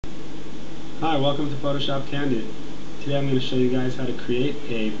Hi, welcome to Photoshop Candy. Today I'm going to show you guys how to create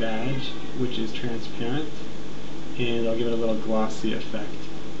a badge which is transparent, and I'll give it a little glossy effect.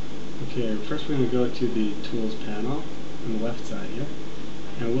 Okay, first we're going to go to the Tools panel on the left side here,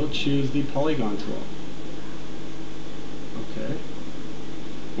 and we'll choose the Polygon tool. Okay.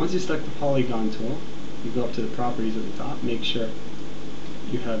 Once you select the Polygon tool, you go up to the properties at the top, make sure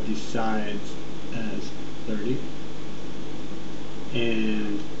you have the sides as 30,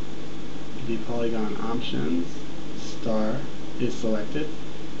 and the polygon options star is selected,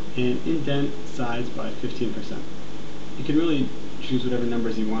 and indent sides by 15%. You can really choose whatever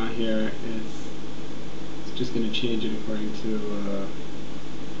numbers you want here. It's just going to change it according to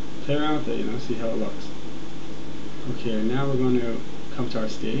play around with it, see how it looks. Okay, now we're going to come to our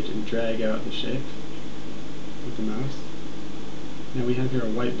stage and drag out the shape with the mouse. Now we have here a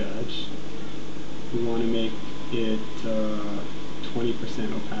white badge. We want to make it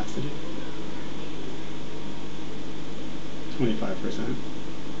 20% opacity. 25%.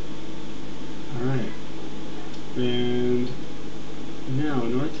 Alright. And now,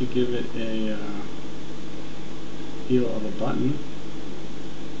 in order to give it a feel of a button,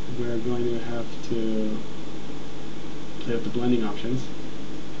 we're going to have to play with the blending options.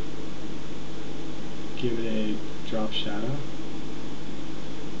 Give it a drop shadow.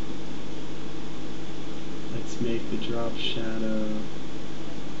 Let's make the drop shadow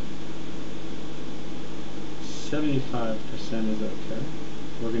 75% is okay.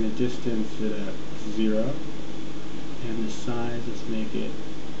 We're going to distance it at 0, and the size, let's make it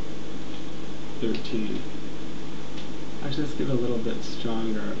 13. Actually, let's give it a little bit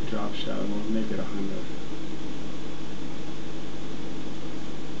stronger drop shadow. We'll make it 100.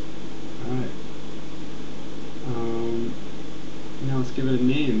 Alright. Now let's give it a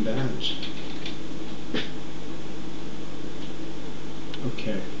name, badge.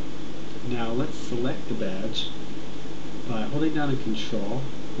 Okay. Now let's select the badge by holding down on Control,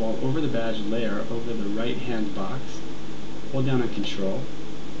 while over the badge layer, over the right hand box, hold down on Control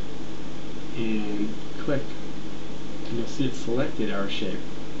and click, and you'll see it selected our shape.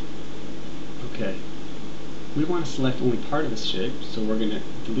 Okay, we want to select only part of the shape, so we're going to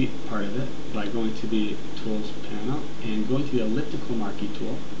delete part of it by going to the Tools panel and going to the elliptical marquee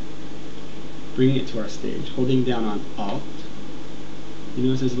tool, bringing it to our stage, holding down on Alt. You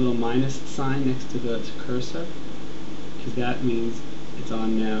notice there's a little minus sign next to the cursor, because that means it's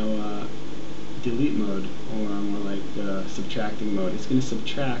on now delete mode, or more like subtracting mode. It's going to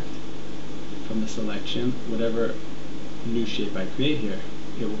subtract from the selection whatever new shape I create here.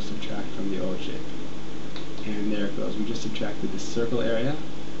 It will subtract from the old shape. And there it goes. We just subtracted this circle area.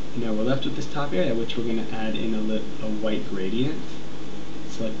 Now we're left with this top area, which we're going to add in a white gradient.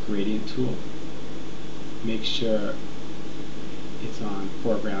 Select Gradient tool. Make sure it's on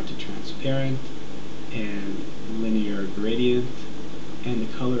foreground to transparent and linear gradient, and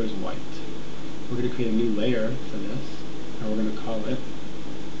the color is white. We're going to create a new layer for this, and we're going to call it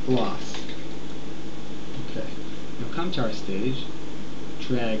Gloss. Okay, now come to our stage,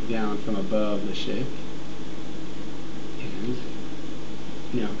 drag down from above the shape, and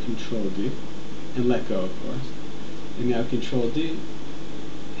now Control D, and let go, of course. And now Control D,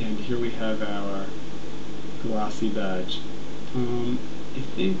 and here we have our glossy badge. I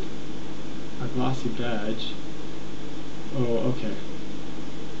think our glossy badge, okay.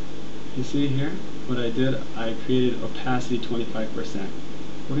 You see here, what I did, I created opacity 25%.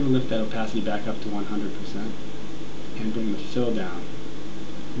 We're going to lift that opacity back up to 100% and bring the fill down.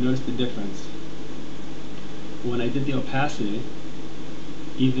 Notice the difference. When I did the opacity,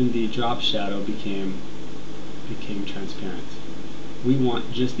 even the drop shadow became transparent. We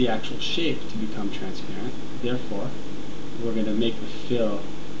want just the actual shape to become transparent. Therefore, we're going to make the fill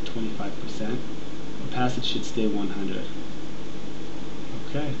 25%. Opacity should stay 100.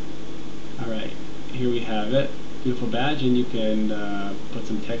 Okay. Alright, here we have it. Beautiful badge, and you can put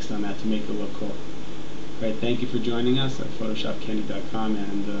some text on that to make it look cool. Alright, thank you for joining us at photoshopcandy.com,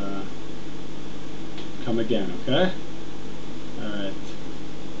 and come again, okay? Alright,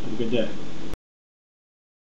 have a good day.